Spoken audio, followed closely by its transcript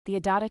The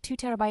ADATA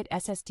 2TB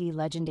SSD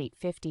Legend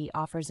 850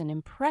 offers an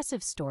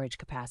impressive storage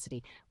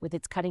capacity with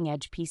its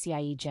cutting-edge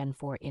PCIe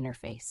Gen4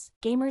 interface.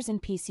 Gamers and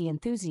PC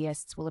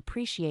enthusiasts will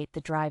appreciate the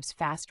drive's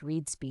fast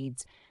read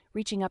speeds,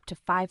 reaching up to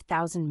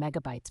 5,000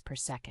 megabytes per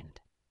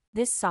second.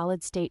 This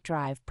solid-state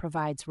drive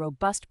provides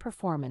robust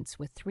performance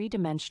with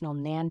three-dimensional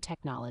NAND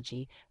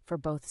technology for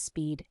both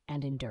speed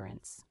and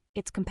endurance.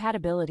 Its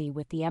compatibility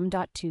with the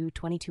M.2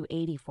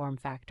 2280 form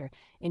factor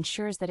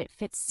ensures that it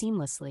fits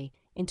seamlessly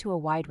into a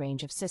wide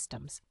range of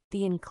systems.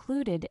 The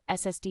included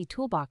SSD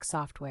Toolbox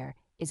software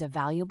is a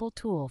valuable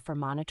tool for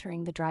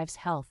monitoring the drive's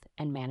health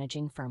and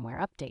managing firmware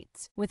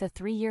updates. With a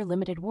 3-year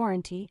limited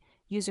warranty,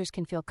 users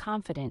can feel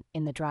confident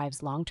in the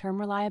drive's long-term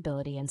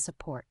reliability and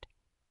support.